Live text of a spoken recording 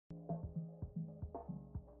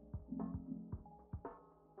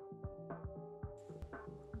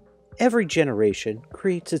Every generation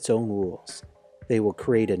creates its own rules. They will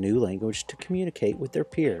create a new language to communicate with their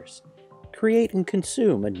peers, create and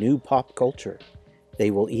consume a new pop culture. They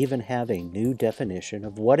will even have a new definition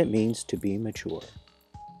of what it means to be mature.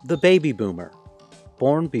 The baby boomer,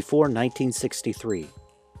 born before 1963,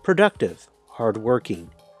 productive, hardworking,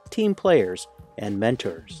 team players, and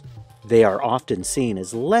mentors. They are often seen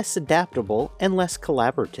as less adaptable and less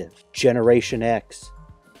collaborative. Generation X,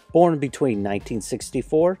 born between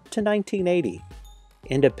 1964 to 1980,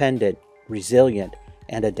 independent, resilient,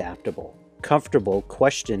 and adaptable, comfortable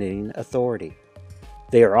questioning authority.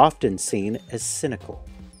 They are often seen as cynical.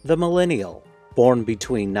 The millennial, born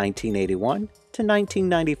between 1981 to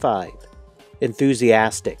 1995,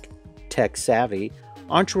 enthusiastic, tech-savvy,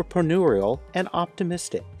 entrepreneurial, and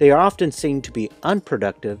optimistic. They are often seen to be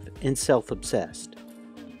unproductive and self-obsessed.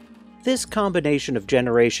 This combination of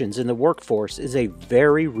generations in the workforce is a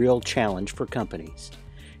very real challenge for companies.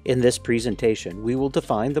 In this presentation, we will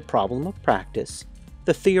define the problem of practice,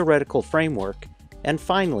 the theoretical framework, and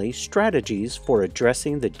finally, strategies for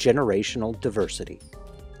addressing the generational diversity.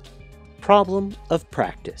 Problem of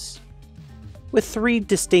practice. With three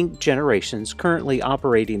distinct generations currently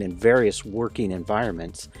operating in various working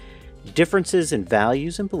environments, differences in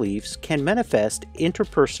values and beliefs can manifest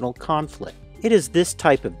interpersonal conflict. It is this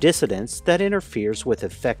type of dissonance that interferes with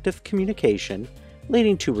effective communication,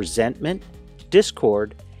 leading to resentment,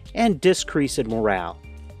 discord, and decrease in morale,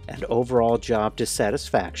 and overall job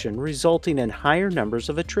dissatisfaction, resulting in higher numbers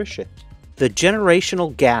of attrition. The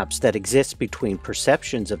generational gaps that exist between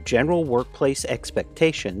perceptions of general workplace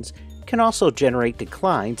expectations can also generate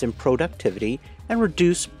declines in productivity and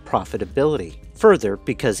reduce profitability. Further,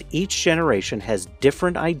 because each generation has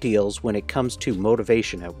different ideals when it comes to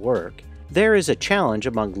motivation at work, there is a challenge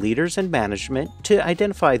among leaders and management to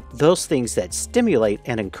identify those things that stimulate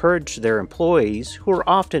and encourage their employees who are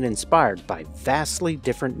often inspired by vastly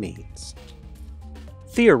different needs.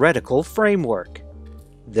 Theoretical framework.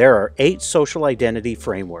 There are 8 social identity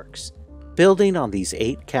frameworks. Building on these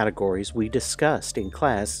 8 categories we discussed in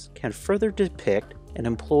class can further depict an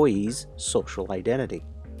employee's social identity,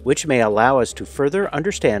 which may allow us to further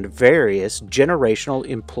understand various generational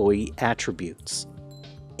employee attributes.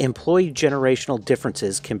 Employee generational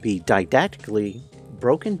differences can be didactically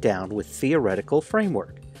broken down with theoretical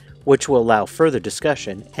framework, which will allow further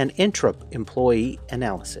discussion and intra-employee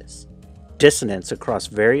analysis. Dissonance across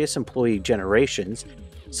various employee generations,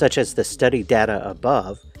 such as the study data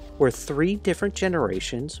above, where 3 different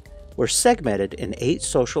generations were segmented in 8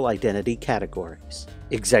 social identity categories: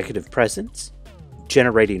 executive presence,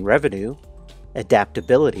 generating revenue,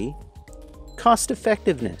 adaptability, cost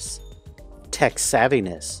effectiveness, tech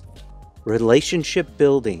savviness, relationship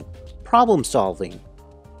building, problem solving,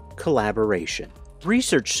 collaboration.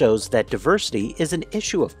 Research shows that diversity is an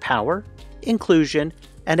issue of power, inclusion,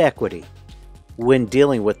 and equity. When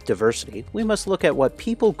dealing with diversity, we must look at what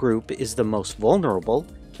people group is the most vulnerable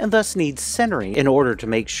and thus needs centering in order to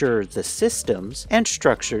make sure the systems and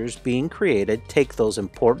structures being created take those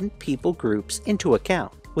important people groups into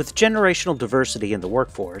account. With generational diversity in the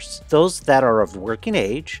workforce, those that are of working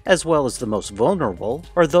age, as well as the most vulnerable,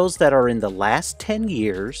 are those that are in the last 10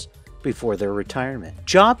 years before their retirement.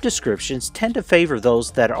 Job descriptions tend to favor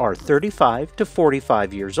those that are 35 to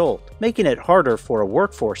 45 years old, making it harder for a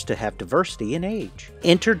workforce to have diversity in age.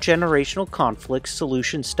 Intergenerational conflict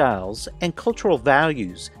solution styles and cultural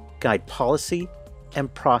values guide policy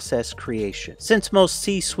and process creation. Since most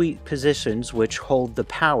C-suite positions which hold the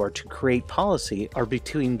power to create policy are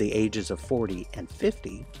between the ages of 40 and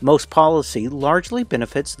 50, most policy largely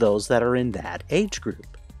benefits those that are in that age group.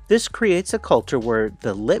 This creates a culture where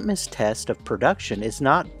the litmus test of production is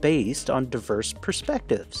not based on diverse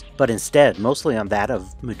perspectives, but instead mostly on that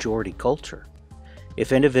of majority culture.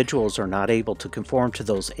 If individuals are not able to conform to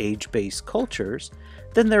those age-based cultures,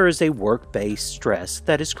 then there is a work-based stress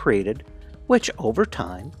that is created, which over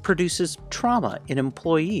time produces trauma in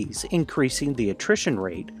employees, increasing the attrition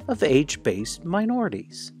rate of age-based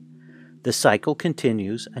minorities. The cycle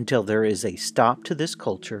continues until there is a stop to this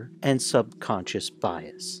culture and subconscious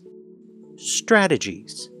bias.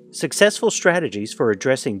 Strategies. Successful strategies for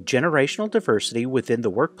addressing generational diversity within the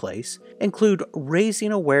workplace include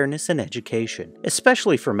raising awareness and education,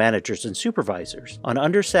 especially for managers and supervisors, on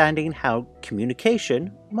understanding how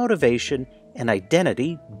communication, motivation, and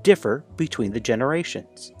identity differ between the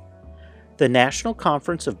generations. The National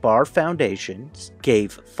Conference of Bar Foundations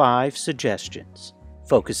gave 5 suggestions.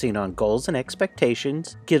 Focusing on goals and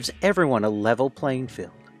expectations gives everyone a level playing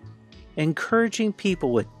field. Encouraging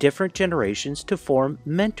people with different generations to form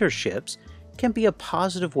mentorships can be a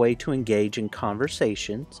positive way to engage in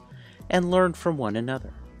conversations and learn from one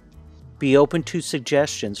another. Be open to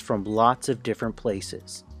suggestions from lots of different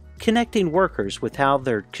places. Connecting workers with how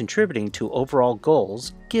they're contributing to overall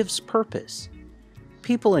goals gives purpose.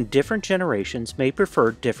 People in different generations may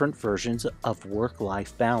prefer different versions of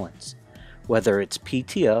work-life balance, whether it's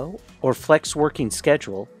PTO or flex working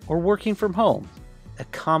schedule or working from home.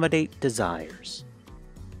 Accommodate desires.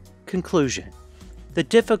 Conclusion. The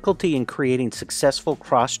difficulty in creating successful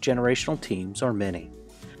cross-generational teams are many.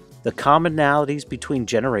 The commonalities between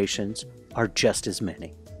generations are just as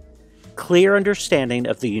many. Clear understanding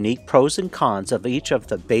of the unique pros and cons of each of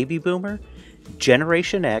the Baby Boomer,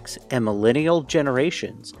 Generation X, and Millennial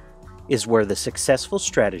generations is where the successful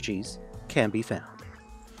strategies can be found.